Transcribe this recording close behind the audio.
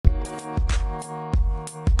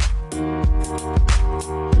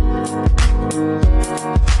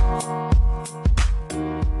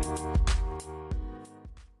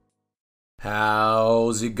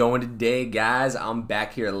How's it going today, guys? I'm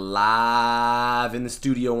back here live in the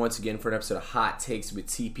studio once again for an episode of Hot Takes with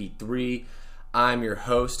TP3. I'm your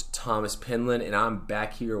host, Thomas Penland, and I'm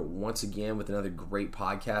back here once again with another great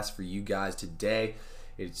podcast for you guys today.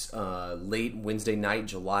 It's late Wednesday night,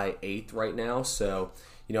 July 8th right now, so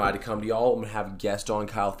I had to come to y'all. I'm going to have a guest on,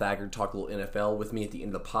 Kyle Thacker, talk a little NFL with me at the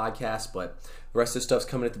end of the podcast, but the rest of the stuff's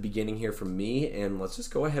coming at the beginning here from me, and let's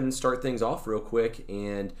just go ahead and start things off real quick.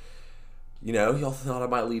 And y'all thought I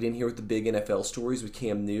might lead in here with the big NFL stories with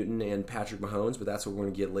Cam Newton and Patrick Mahomes, but that's what we're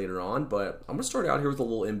going to get later on. But I'm going to start out here with a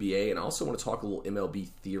little NBA, and I also want to talk a little MLB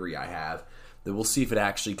theory I have that we'll see if it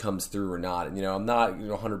actually comes through or not. And, I'm not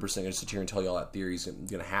 100% going to sit here and tell y'all that theory is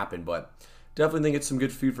going to happen, but definitely think it's some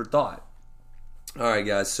good food for thought. All right,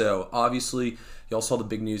 guys, so obviously y'all saw the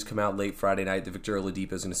big news come out late Friday night that Victor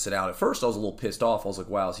Oladipo is going to sit out. At first, I was a little pissed off. I was like,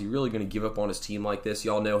 wow, is he really going to give up on his team like this?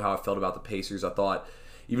 Y'all know how I felt about the Pacers. I thought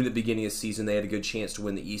even at the beginning of the season, they had a good chance to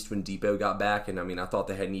win the East when Depot got back, and I thought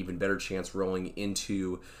they had an even better chance rolling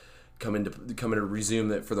into coming to resume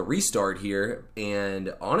that for the restart here.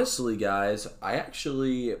 And honestly, guys, I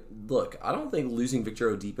don't think losing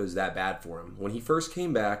Victor Oladipo is that bad for him. When he first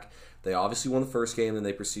came back, they obviously won the first game, and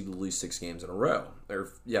they proceeded to lose 6 games in a row.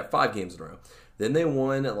 5 games in a row. Then they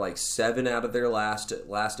won 7 out of their last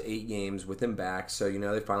 8 games with him back. So,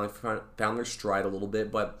 they finally found their stride a little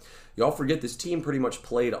bit. But y'all forget this team pretty much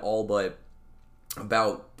played all but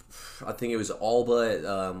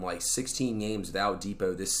 16 games without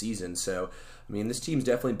Depot this season. So, this team's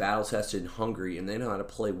definitely battle-tested and hungry, and they know how to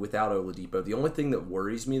play without Oladipo. The only thing that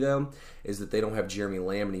worries me, though, is that they don't have Jeremy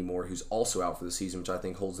Lamb anymore, who's also out for the season, which I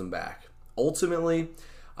think holds them back. Ultimately,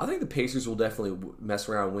 I think the Pacers will definitely mess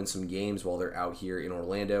around and win some games while they're out here in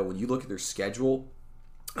Orlando. When you look at their schedule,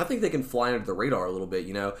 I think they can fly under the radar a little bit.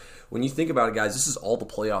 When you think about it, guys, this is all the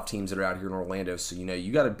playoff teams that are out here in Orlando. So,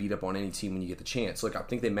 you got to beat up on any team when you get the chance. Look, I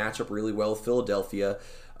think they match up really well with Philadelphia.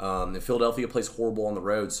 And Philadelphia plays horrible on the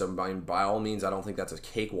road. So, by all means, I don't think that's a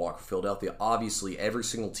cakewalk for Philadelphia. Obviously, every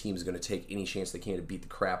single team is going to take any chance they can to beat the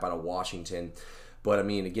crap out of Washington. But,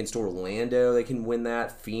 against Orlando, they can win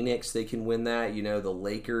that. Phoenix, they can win that. The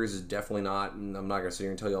Lakers is definitely not. And I'm not going to sit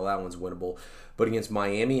here and tell you all that one's winnable. But against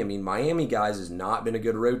Miami, Miami, guys, has not been a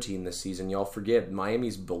good road team this season. Y'all forget,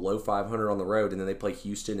 Miami's below 500 on the road, and then they play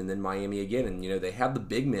Houston and then Miami again. And, they have the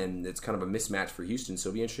big men. It's kind of a mismatch for Houston. So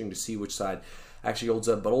it'll be interesting to see which side actually holds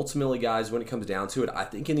up. But ultimately, guys, when it comes down to it, I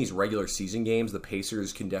think in these regular season games, the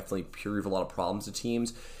Pacers can definitely prove a lot of problems to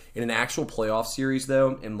teams. In an actual playoff series,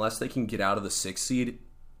 though, unless they can get out of the 6th seed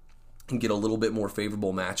and get a little bit more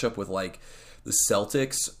favorable matchup with, the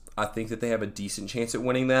Celtics, I think that they have a decent chance at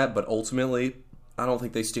winning that. But ultimately, I don't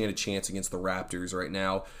think they stand a chance against the Raptors right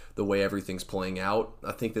now, the way everything's playing out.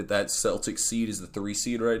 I think that Celtics seed is the 3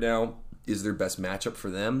 seed right now, is their best matchup for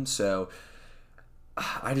them. So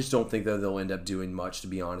I just don't think that they'll end up doing much, to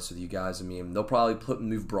be honest with you guys. They'll probably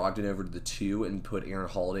move Brogdon over to the 2 and put Aaron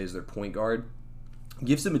Holiday as their point guard.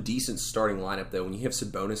 Gives them a decent starting lineup, though. When you have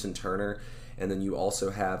Sabonis and Turner, and then you also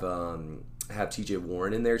have T.J.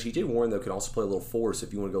 Warren in there. T.J. Warren, though, can also play a little forward, so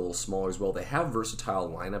if you want to go a little smaller as well. They have versatile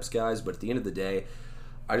lineups, guys, but at the end of the day,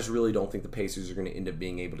 I just really don't think the Pacers are going to end up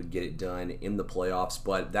being able to get it done in the playoffs.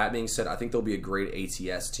 But that being said, I think they'll be a great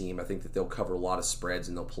ATS team. I think that they'll cover a lot of spreads,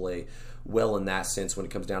 and they'll play well in that sense when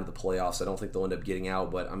it comes down to the playoffs. I don't think they'll end up getting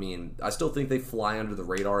out, but I still think they fly under the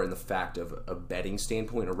radar in the fact of a betting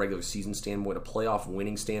standpoint, a regular season standpoint, a playoff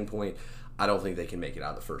winning standpoint. I don't think they can make it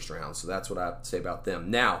out of the first round, so that's what I have to say about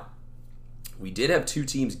them. Now, we did have 2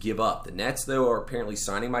 teams give up. The Nets, though, are apparently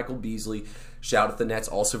signing Michael Beasley. Shout out to the Nets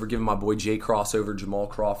also for giving my boy Jay Crossover, Jamal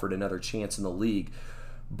Crawford, another chance in the league.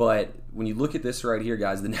 But when you look at this right here,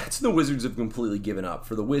 guys, the Nets and the Wizards have completely given up.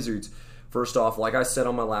 For the Wizards, first off, like I said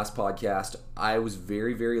on my last podcast, I was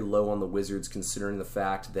very, very low on the Wizards considering the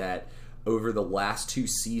fact that over the last 2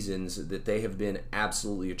 seasons that they have been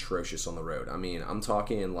absolutely atrocious on the road. I'm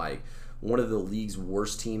talking one of the league's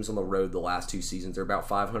worst teams on the road the last 2 seasons. They're about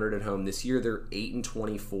 500 at home. This year they're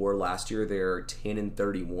 8-24. Last year they're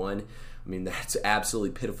 10-31. That's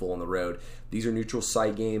absolutely pitiful on the road. These are neutral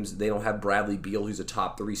site games. They don't have Bradley Beal, who's a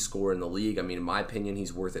top 3 scorer in the league. In my opinion,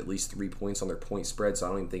 he's worth at least 3 points on their point spread, so I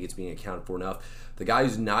don't even think it's being accounted for enough. The guy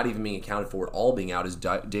who's not even being accounted for at all being out is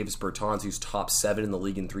Davis Bertans, who's top 7 in the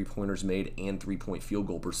league in 3-pointers made and 3-point field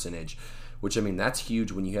goal percentage. Which, that's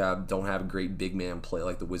huge when you don't have a great big man play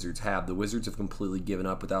like the Wizards have. The Wizards have completely given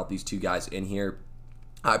up without these 2 guys in here.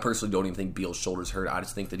 I personally don't even think Beal's shoulder's hurt. I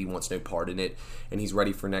just think that he wants no part in it, and he's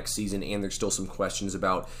ready for next season, and there's still some questions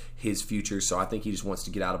about his future, so I think he just wants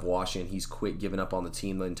to get out of Washington. He's quit giving up on the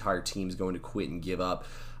team. The entire team's going to quit and give up.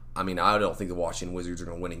 I mean, I don't think the Washington Wizards are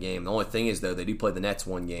going to win a game. The only thing is, though, they do play the Nets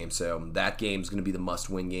one game, so that game is going to be the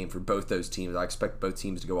must-win game for both those teams. I expect both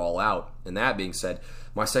teams to go all out. And that being said,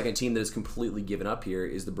 my second team that is completely given up here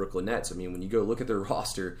is the Brooklyn Nets. I mean, when you go look at their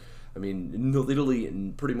roster, I mean,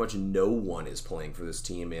 literally pretty much no one is playing for this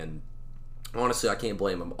team, and honestly, I can't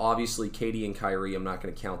blame them. Obviously, KD and Kyrie, I'm not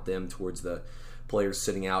going to count them towards the players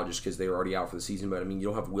sitting out just because they were already out for the season. But, I mean, you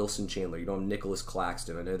don't have Wilson Chandler. You don't have Nicholas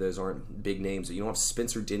Claxton. I know those aren't big names. But you don't have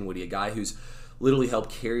Spencer Dinwiddie, a guy who's literally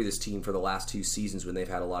helped carry this team for the last 2 seasons when they've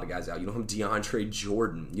had a lot of guys out. You don't have DeAndre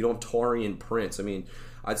Jordan. You don't have Taurean Prince. I mean,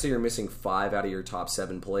 I'd say you're missing 5 out of your top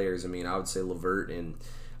 7 players. I mean, I would say LeVert and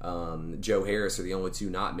Joe Harris are the only 2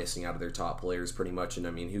 not missing out of their top players pretty much, and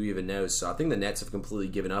I mean, who even knows? So I think the Nets have completely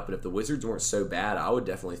given up, and if the Wizards weren't so bad, I would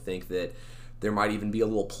definitely think that there might even be a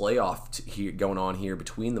little playoff going on here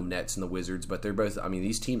between the Nets and the Wizards, but they're both, I mean,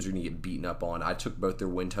 these teams are going to get beaten up on. I took both their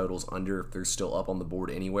win totals under. If they're still up on the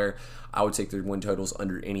board anywhere, I would take their win totals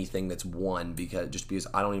under anything that's 1, because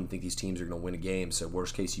I don't even think these teams are going to win a game, so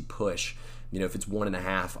worst case you push. You know, if it's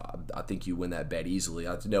 1.5, I think you win that bet easily.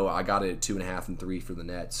 I got it at 2.5 and 3 for the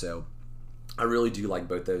Nets, so I really do like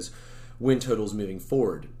both those win totals moving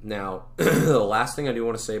forward. Now, the last thing I do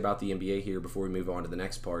want to say about the NBA here before we move on to the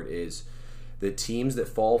next part is the teams that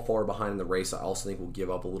fall far behind in the race, I also think will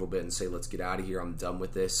give up a little bit and say, let's get out of here. I'm done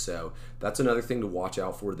with this. So that's another thing to watch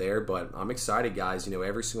out for there. But I'm excited, guys. You know,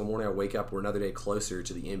 every single morning I wake up, we're another day closer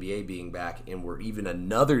to the NBA being back, and we're even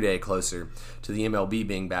another day closer to the MLB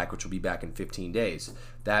being back, which will be back in 15 days.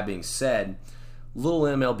 That being said, little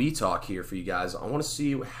MLB talk here for you guys. I want to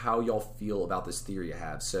see how y'all feel about this theory I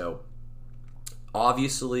have. So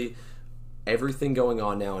obviously, everything going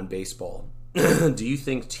on now in baseball, do you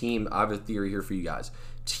think I have a theory here for you guys.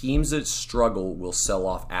 Teams that struggle will sell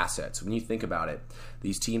off assets. When you think about it,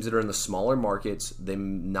 these teams that are in the smaller markets, they're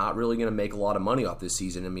not really going to make a lot of money off this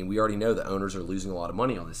season. I mean, we already know the owners are losing a lot of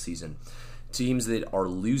money on this season. Teams that are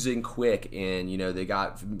losing quick and, you know, they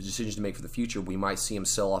got decisions to make for the future, we might see them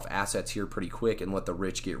sell off assets here pretty quick and let the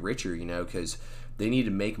rich get richer, you know, because they need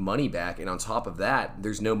to make money back. And on top of that,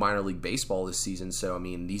 there's no minor league baseball this season. So, I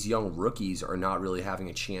mean, these young rookies are not really having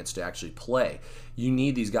a chance to actually play. You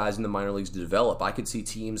need these guys in the minor leagues to develop. I could see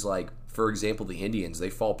teams like, for example, the Indians. They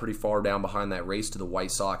fall pretty far down behind that race to the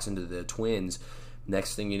White Sox and to the Twins.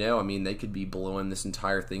 Next thing you know, I mean, they could be blowing this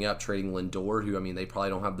entire thing up, trading Lindor, who, I mean, they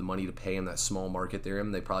probably don't have the money to pay in that small market they're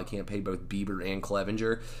in. They probably can't pay both Bieber and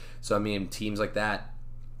Clevenger. So, I mean, teams like that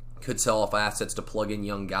could sell off assets to plug in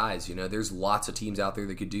young guys. You know, there's lots of teams out there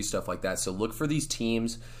that could do stuff like that. So look for these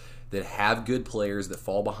teams that have good players that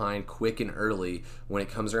fall behind quick and early when it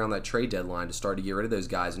comes around that trade deadline to start to get rid of those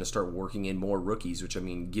guys and to start working in more rookies, which, I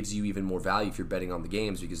mean, gives you even more value if you're betting on the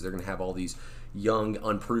games, because they're going to have all these young,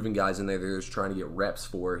 unproven guys in there that they're just trying to get reps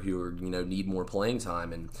for who are, you know, need more playing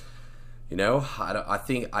time. And, you know, I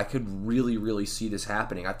think I could really, really see this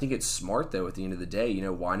happening. I think it's smart, though, at the end of the day. You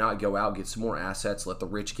know, why not go out, get some more assets, let the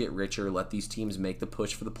rich get richer, let these teams make the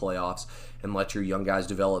push for the playoffs, and let your young guys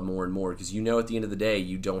develop more and more. Because you know, at the end of the day,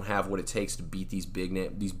 you don't have what it takes to beat these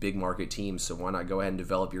big market teams. So why not go ahead and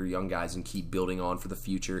develop your young guys and keep building on for the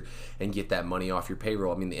future and get that money off your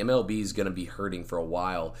payroll? I mean, the MLB is going to be hurting for a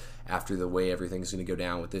while after the way everything's going to go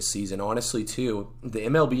down with this season. Honestly, too, the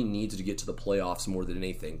MLB needs to get to the playoffs more than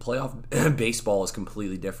anything. Playoff baseball is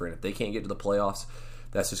completely different. If they can't get to the playoffs,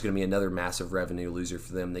 that's just going to be another massive revenue loser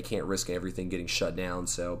for them. They can't risk everything getting shut down.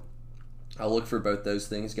 So I'll look for both those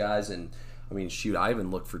things, guys. And, I mean, shoot, I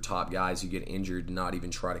even look for top guys who get injured and not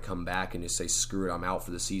even try to come back and just say, screw it, I'm out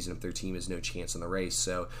for the season if their team has no chance in the race.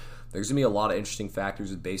 So there's going to be a lot of interesting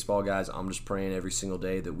factors with baseball, guys. I'm just praying every single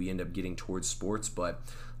day that we end up getting towards sports. But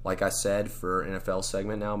like I said, for our NFL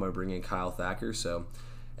segment now, I'm going to bring in Kyle Thacker. So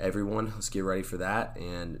everyone, let's get ready for that.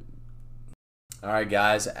 And all right,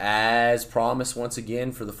 guys, as promised, once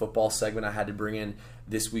again, for the football segment, I had to bring in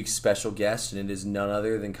this week's special guest, and it is none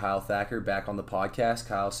other than Kyle Thacker back on the podcast.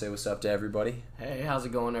 Kyle, say what's up to everybody. Hey, how's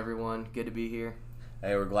it going, everyone? Good to be here.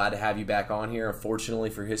 Hey, we're glad to have you back on here. Unfortunately,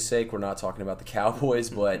 for his sake, we're not talking about the Cowboys,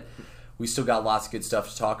 but we still got lots of good stuff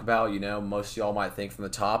to talk about. You know, most of y'all might think from the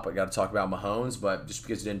top, I got to talk about Mahomes, but just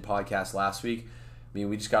because you didn't podcast last week, I mean,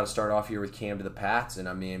 we just got to start off here with Cam to the Pats. And,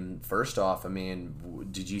 I mean, first off, I mean,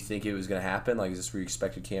 did you think it was going to happen? Like, is this where you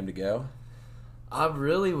expected Cam to go? I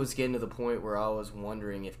really was getting to the point where I was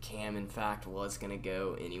wondering if Cam, in fact, was going to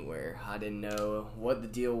go anywhere. I didn't know what the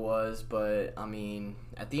deal was, but, I mean,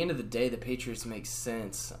 at the end of the day, the Patriots make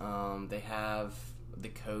sense. They have the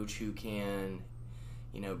coach who can,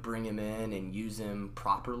 you know, bring him in and use him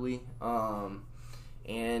properly.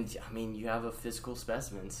 And, I mean, you have a physical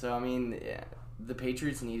specimen. So, I mean, the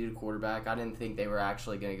Patriots needed a quarterback. I didn't think they were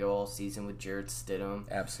actually going to go all season with Jarrett Stidham.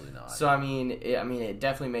 Absolutely not. So, I mean, it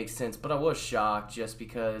definitely makes sense. But I was shocked just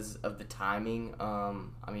because of the timing.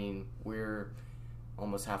 I mean, we're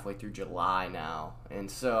almost halfway through July now. And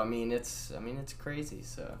so, I mean, it's crazy.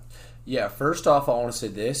 So, yeah, first off, I want to say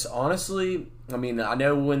this. Honestly, I mean, I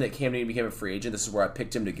know when that Cam Newton became a free agent, this is where I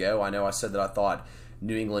picked him to go. I know I said that I thought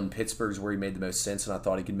New England, Pittsburgh is where he made the most sense, and I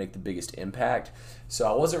thought he could make the biggest impact.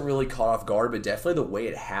 So I wasn't really caught off guard, but definitely the way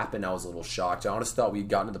it happened, I was a little shocked. I honestly thought we'd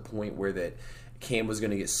gotten to the point where that Cam was going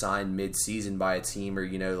to get signed mid-season by a team, or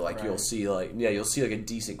Right. you'll see a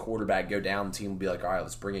decent quarterback go down. The team will be like, all right,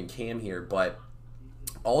 let's bring in Cam here. But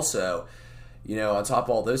also, on top of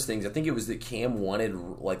all those things, I think it was that Cam wanted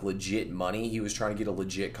legit money. He was trying to get a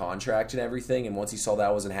legit contract and everything. And once he saw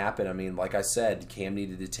that wasn't happen, I mean, like I said, Cam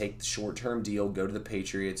needed to take the short-term deal, go to the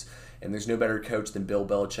Patriots. And there's no better coach than Bill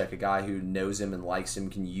Belichick, a guy who knows him and likes him,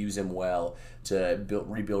 can use him well to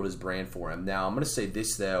rebuild his brand for him. Now, I'm going to say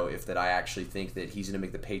this, though, that I actually think that he's going to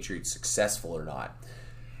make the Patriots successful or not.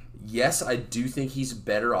 Yes, I do think he's a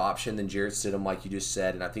better option than Jarrett Stidham, like you just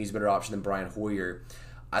said, and I think he's a better option than Brian Hoyer.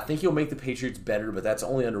 I think he'll make the Patriots better, but that's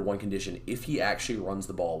only under one condition: if he actually runs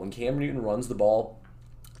the ball. When Cam Newton runs the ball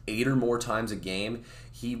 8 or more times a game,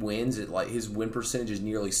 he wins. His win percentage is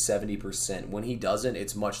nearly 70%. When he doesn't,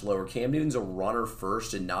 it's much lower. Cam Newton's a runner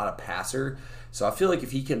first and not a passer. So I feel like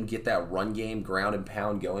if he can get that run game, ground and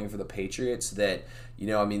pound going for the Patriots, that, this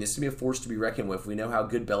is going to be a force to be reckoned with. We know how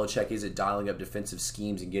good Belichick is at dialing up defensive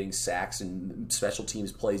schemes and getting sacks and special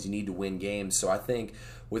teams plays you need to win games. So I think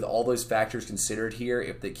with all those factors considered here,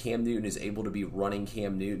 if the Cam Newton is able to be running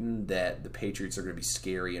Cam Newton, that the Patriots are going to be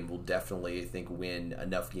scary and will definitely, I think, win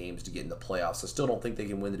enough games to get in the playoffs. I still don't think they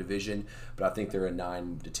can win the division, but I think they're a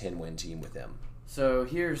 9 to 10 win team with him. So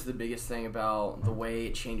here's the biggest thing about the way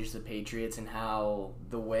it changes the Patriots and how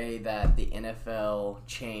the way that the NFL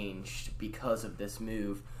changed because of this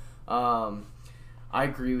move. I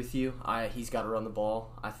agree with you. He's got to run the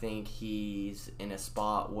ball. I think he's in a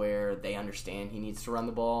spot where they understand he needs to run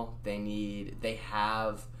the ball.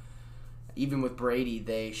 Even with Brady,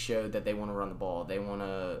 they showed that they want to run the ball. They want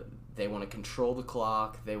to control the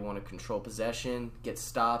clock. They want to control possession, get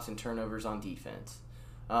stops and turnovers on defense.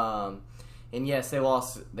 And yes, they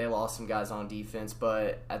lost some guys on defense,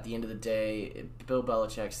 but at the end of the day, Bill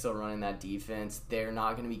Belichick's still running that defense. They're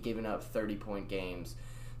not going to be giving up 30-point games.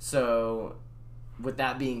 So, with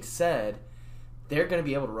that being said, they're going to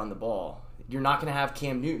be able to run the ball. You're not going to have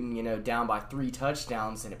Cam Newton, down by 3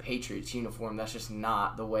 touchdowns in a Patriots uniform. That's just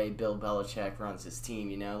not the way Bill Belichick runs his team,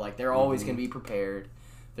 They're always going to be prepared.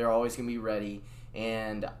 They're always going to be ready.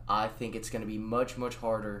 And I think it's going to be much, much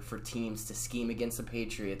harder for teams to scheme against the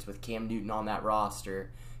Patriots with Cam Newton on that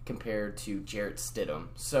roster compared to Jarrett Stidham.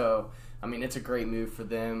 So, it's a great move for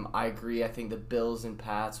them. I agree. I think the Bills and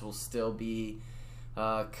Pats will still be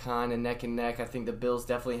kind of neck and neck. I think the Bills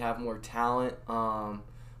definitely have more talent,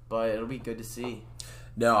 but it'll be good to see.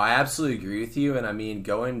 No, I absolutely agree with you. And,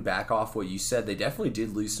 going back off what you said, they definitely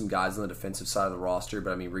did lose some guys on the defensive side of the roster.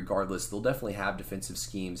 But, regardless, they'll definitely have defensive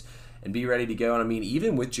schemes and be ready to go. And,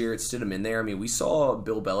 even with Jarrett Stidham in there, we saw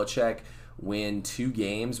Bill Belichick win 2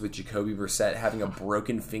 games with Jacoby Brissett having a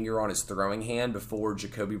broken finger on his throwing hand before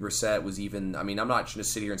Jacoby Brissett was even... I'm not going to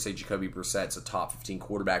sit here and say Jacoby Brissett's a top 15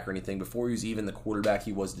 quarterback or anything. Before he was even the quarterback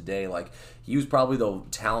he was today, he was probably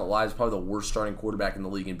talent-wise, probably the worst starting quarterback in the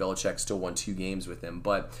league, and Belichick still won 2 games with him.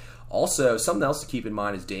 But also, something else to keep in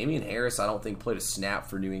mind is Damian Harris, I don't think, played a snap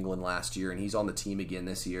for New England last year, and he's on the team again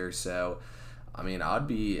this year, so... I'd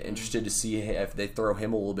be interested to see if they throw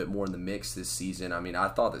him a little bit more in the mix this season. I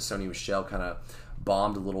thought that Sony Michel kind of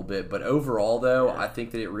bombed a little bit. But overall, though, I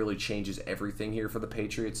think that it really changes everything here for the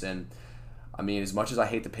Patriots. And, as much as I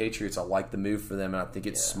hate the Patriots, I like the move for them, and I think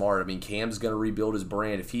it's smart. Cam's going to rebuild his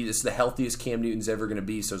brand. This is the healthiest Cam Newton's ever going to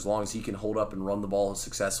be, so as long as he can hold up and run the ball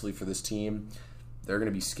successfully for this team, they're going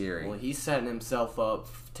to be scary. Well, he's setting himself up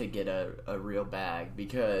to get a real bag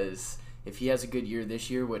because... if he has a good year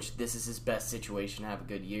this year, which this is his best situation to have a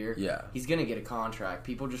good year, he's going to get a contract.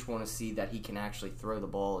 People just want to see that he can actually throw the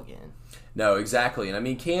ball again. No, exactly.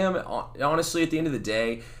 And Cam, honestly, at the end of the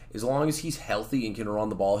day, as long as he's healthy and can run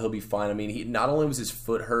the ball, he'll be fine. He not only was his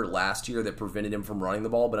foot hurt last year that prevented him from running the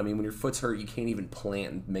ball, but when your foot's hurt, you can't even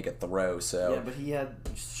plant and make a throw. So yeah, but he had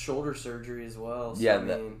shoulder surgery as well. So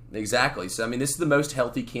yeah, exactly. So this is the most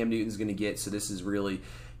healthy Cam Newton's going to get. So this is really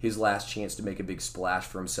his last chance to make a big splash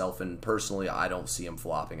for himself, and personally, I don't see him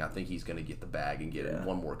flopping. I think he's going to get the bag and get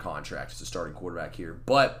one more contract as a starting quarterback here.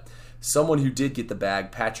 But someone who did get the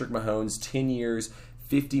bag, Patrick Mahomes, 10 years,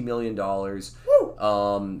 $50 million.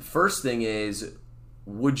 First thing is,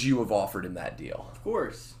 would you have offered him that deal? Of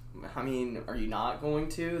course. I mean, are you not going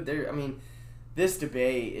to? This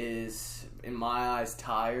debate is, in my eyes,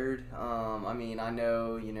 tired. I mean, I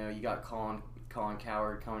know, you got Colin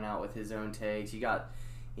Cowherd coming out with his own takes. You got,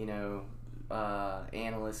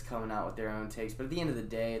 analysts coming out with their own takes. But at the end of the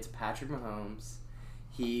day, it's Patrick Mahomes.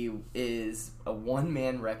 He is a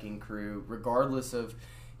one-man wrecking crew, regardless of,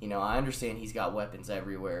 I understand he's got weapons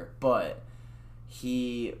everywhere, but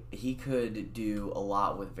he could do a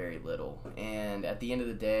lot with very little. And at the end of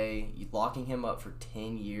the day, locking him up for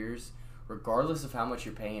 10 years, regardless of how much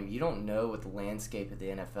you're paying him, you don't know what the landscape of the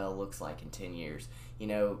NFL looks like in 10 years.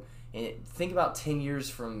 Think about 10 years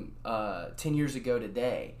from 10 years ago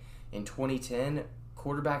today. In 2010,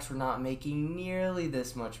 quarterbacks were not making nearly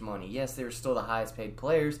this much money. Yes, they were still the highest paid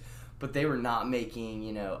players, but they were not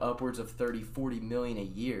making, upwards of 30, 40 million a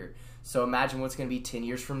year. So imagine what's going to be 10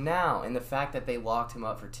 years from now. And the fact that they locked him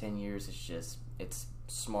up for 10 years is it's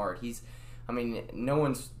smart. No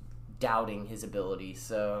one's doubting his ability,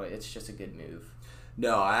 so it's just a good move.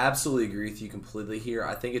 No, I absolutely agree with you completely here.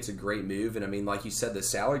 I think it's a great move, and like you said, the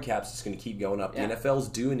salary cap's just going to keep going up. Yeah. The NFL's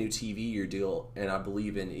due a new TV year deal, and I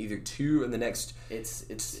believe in either two in the next. It's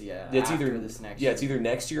either this next. Yeah, year. It's either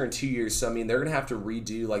next year and 2 years. So they're going to have to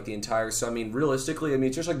redo the entire. So realistically,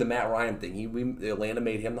 it's just like the Matt Ryan thing. Atlanta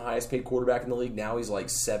made him the highest paid quarterback in the league. Now he's like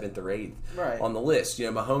 7th or 8th on the list.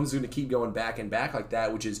 Mahomes is going to keep going back and back like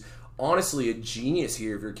that, which is honestly a genius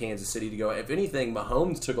here if you're Kansas City to go. If anything,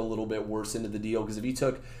 Mahomes took a little bit worse into the deal because if he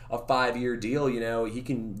took a 5-year deal, he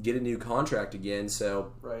can get a new contract again.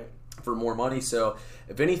 So for more money. So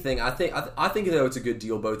if anything, I think though it's a good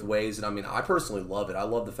deal both ways. And I personally love it. I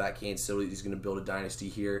love the fact Kansas City is going to build a dynasty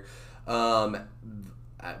here.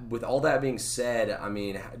 With all that being said,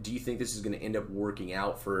 do you think this is going to end up working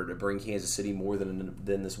out to bring Kansas City more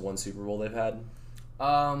than this one Super Bowl they've had?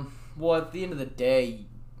 Well, at the end of the day,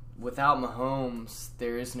 without Mahomes,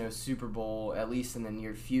 there is no Super Bowl, at least in the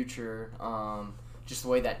near future, just the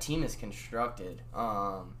way that team is constructed.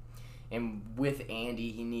 And with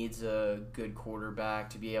Andy, he needs a good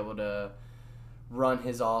quarterback to be able to run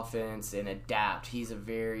his offense and adapt. He's a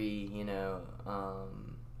very,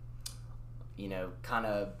 kind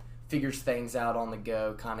of figures things out on the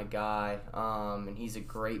go kind of guy. And he's a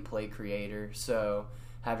great play creator. So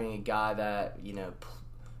having a guy that,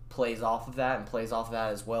 plays off of that and plays off of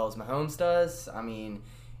that as well as Mahomes does,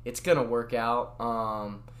 it's going to work out. I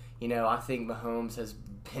think Mahomes has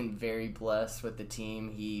been very blessed with the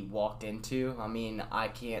team he walked into. I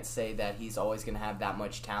can't say that he's always going to have that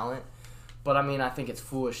much talent, but I think it's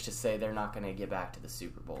foolish to say they're not going to get back to the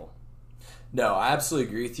Super Bowl. No, I absolutely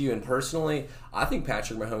agree with you. And personally, I think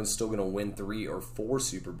Patrick Mahomes is still going to win 3 or 4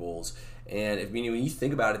 Super Bowls. And when you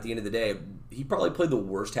think about it, at the end of the day, he probably played the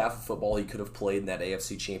worst half of football he could have played in that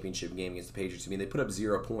AFC Championship game against the Patriots. They put up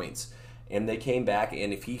 0 points. And they came back,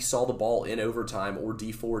 and if he saw the ball in overtime or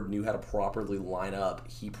Dee Ford knew how to properly line up,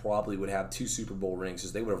 he probably would have 2 Super Bowl rings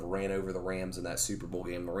because they would have ran over the Rams in that Super Bowl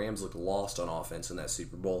game. The Rams looked lost on offense in that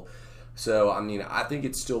Super Bowl. So, I think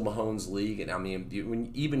it's still Mahomes' league. And,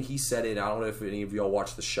 when even he said it, I don't know if any of y'all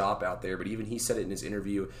watched The Shop out there, but even he said it in his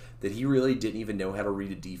interview that he really didn't even know how to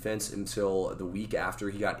read a defense until the week after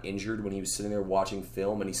he got injured when he was sitting there watching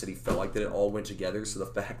film, and he said he felt like that it all went together. So the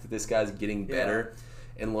fact that this guy's getting better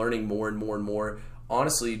and learning more and more and more,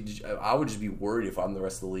 honestly, I would just be worried if I'm the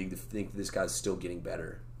rest of the league to think that this guy's still getting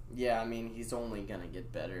better. Yeah, he's only going to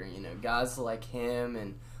get better. Guys like him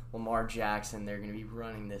and Lamar Jackson, they're going to be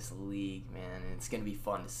running this league, man, and it's going to be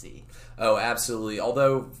fun to see. Oh, absolutely.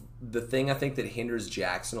 Although the thing I think that hinders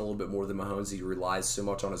Jackson a little bit more than Mahomes, he relies so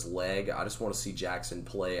much on his leg. I just want to see Jackson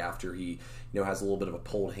play after he, has a little bit of a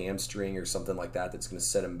pulled hamstring or something like that that's going to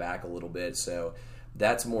set him back a little bit. So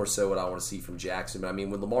that's more so what I want to see from Jackson. But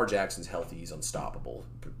when Lamar Jackson's healthy, he's unstoppable,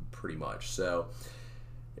 pretty much. So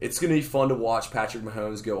it's going to be fun to watch Patrick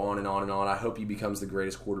Mahomes go on and on and on. I hope he becomes the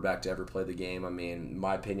greatest quarterback to ever play the game. In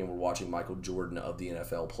my opinion, we're watching Michael Jordan of the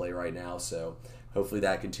NFL play right now, so hopefully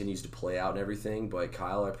that continues to play out and everything. But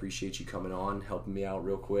Kyle, I appreciate you coming on, helping me out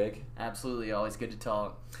real quick. Absolutely. Always good to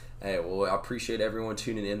talk. Hey, well, I appreciate everyone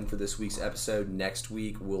tuning in for this week's episode. Next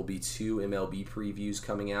week will be 2 MLB previews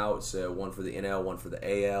coming out, so one for the NL, one for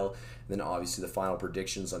the AL, and then obviously the final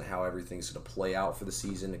predictions on how everything's going to play out for the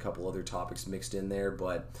season. A couple other topics mixed in there,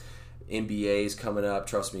 but NBA is coming up.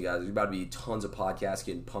 Trust me, guys, there's about to be tons of podcasts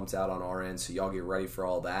getting pumped out on our end, so y'all get ready for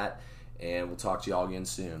all that, and we'll talk to y'all again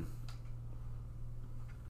soon.